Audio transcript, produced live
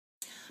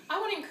I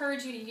want to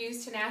encourage you to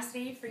use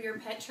Tenasity for your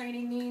pet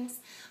training needs.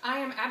 I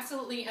am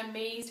absolutely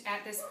amazed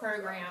at this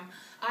program.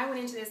 I went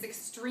into this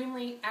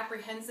extremely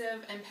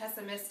apprehensive and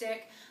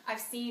pessimistic. I've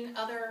seen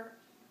other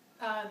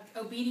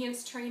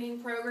obedience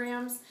training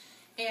programs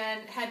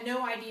and had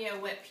no idea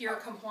what pure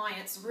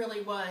compliance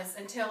really was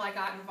until I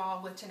got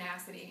involved with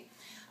Tenasity.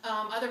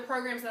 Other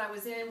programs that I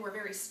was in were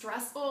very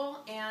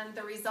stressful, and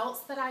the results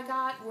that I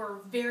got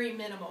were very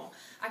minimal.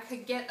 I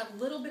could get a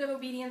little bit of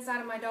obedience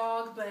out of my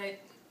dog, but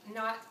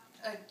not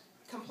a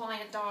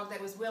compliant dog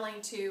that was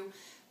willing to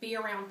be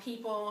around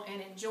people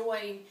and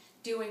enjoy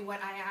doing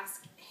what I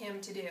asked him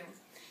to do.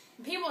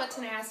 And people at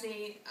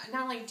Tenasity,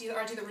 not only do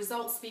the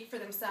results speak for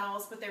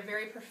themselves, but they're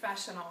very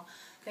professional.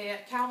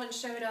 Calvin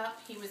showed up,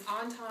 he was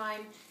on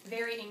time,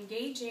 very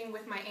engaging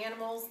with my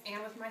animals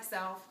and with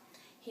myself.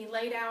 He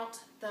laid out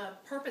the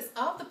purpose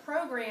of the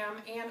program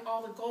and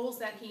all the goals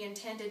that he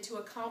intended to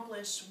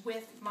accomplish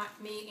with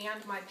me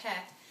and my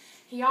pet.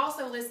 He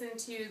also listened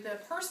to the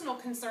personal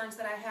concerns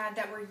that I had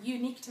that were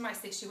unique to my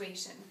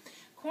situation.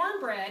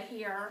 Cornbread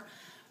here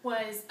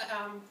was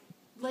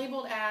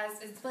labeled as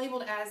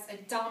a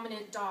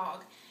dominant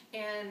dog,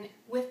 and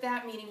with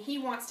that meaning he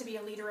wants to be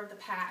a leader of the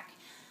pack.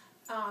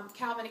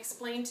 Calvin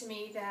explained to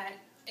me that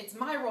it's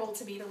my role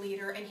to be the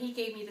leader, and he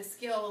gave me the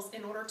skills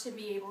in order to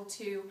be able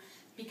to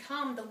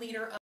become the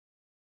leader of.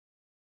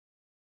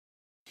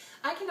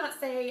 I cannot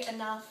say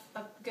enough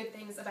of good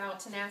things about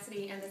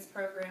Tenasity and this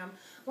program.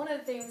 One of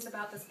the things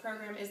about this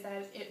program is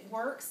that it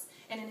works,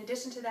 and in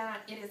addition to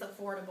that, it is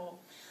affordable.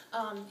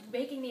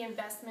 Making the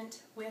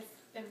investment with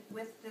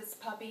this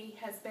puppy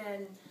has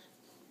been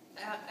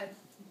a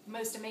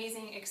most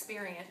amazing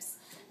experience.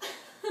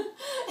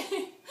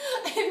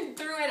 And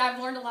through it,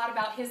 I've learned a lot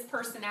about his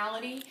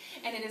personality,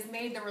 and it has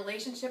made the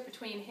relationship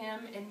between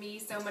him and me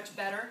so much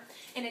better.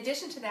 In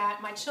addition to that,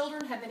 my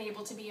children have been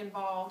able to be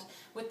involved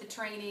with the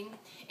training,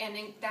 and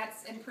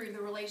that's improved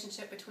the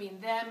relationship between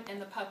them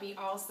and the puppy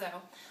also.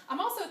 I'm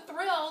also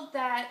thrilled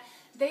that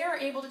they are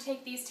able to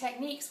take these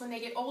techniques when they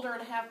get older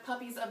and have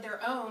puppies of their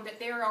own, that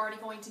they're already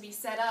going to be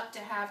set up to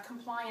have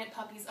compliant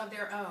puppies of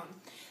their own.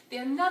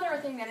 Another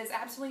thing that is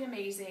absolutely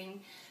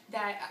amazing,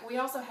 that we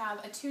also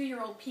have a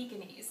 2-year-old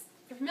Pekingese.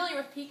 If you're familiar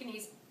with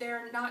Pekingese,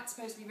 they're not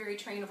supposed to be very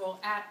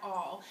trainable at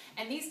all,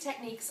 and these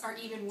techniques are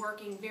even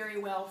working very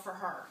well for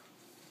her.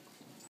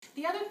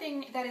 The other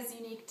thing that is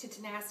unique to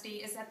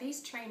Tenasity is that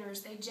these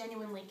trainers, they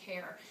genuinely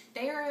care.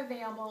 They are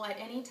available at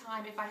any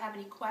time if I have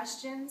any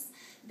questions,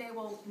 that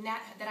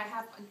I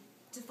have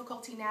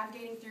difficulty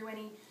navigating through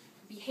any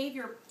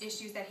behavior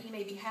issues that he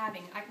may be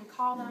having. I can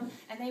call them,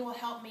 and they will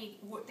help me.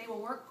 They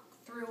will work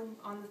through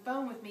on the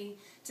phone with me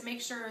to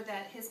make sure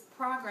that his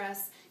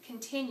progress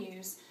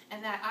continues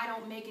and that I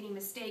don't make any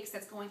mistakes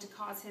that's going to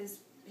cause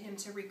him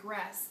to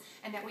regress,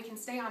 and that we can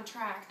stay on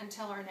track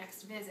until our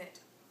next visit.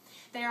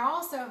 They are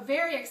also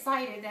very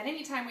excited that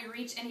anytime we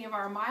reach any of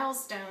our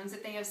milestones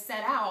that they have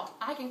set out,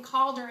 I can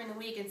call during the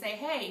week and say,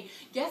 hey,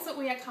 guess what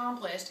we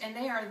accomplished? And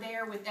they are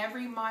there with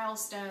every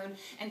milestone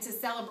and to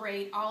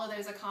celebrate all of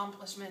those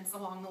accomplishments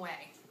along the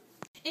way.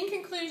 In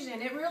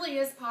conclusion, it really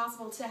is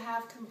possible to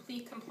have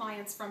complete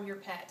compliance from your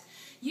pet.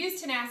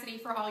 Use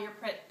Tenasity for all your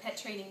pet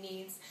training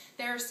needs.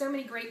 There are so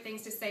many great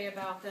things to say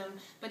about them,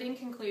 but in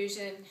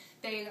conclusion,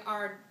 they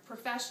are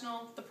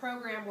professional, the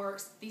program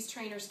works, these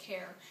trainers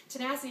care.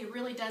 Tenasity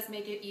really does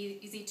make it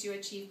easy to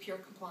achieve pure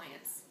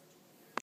compliance.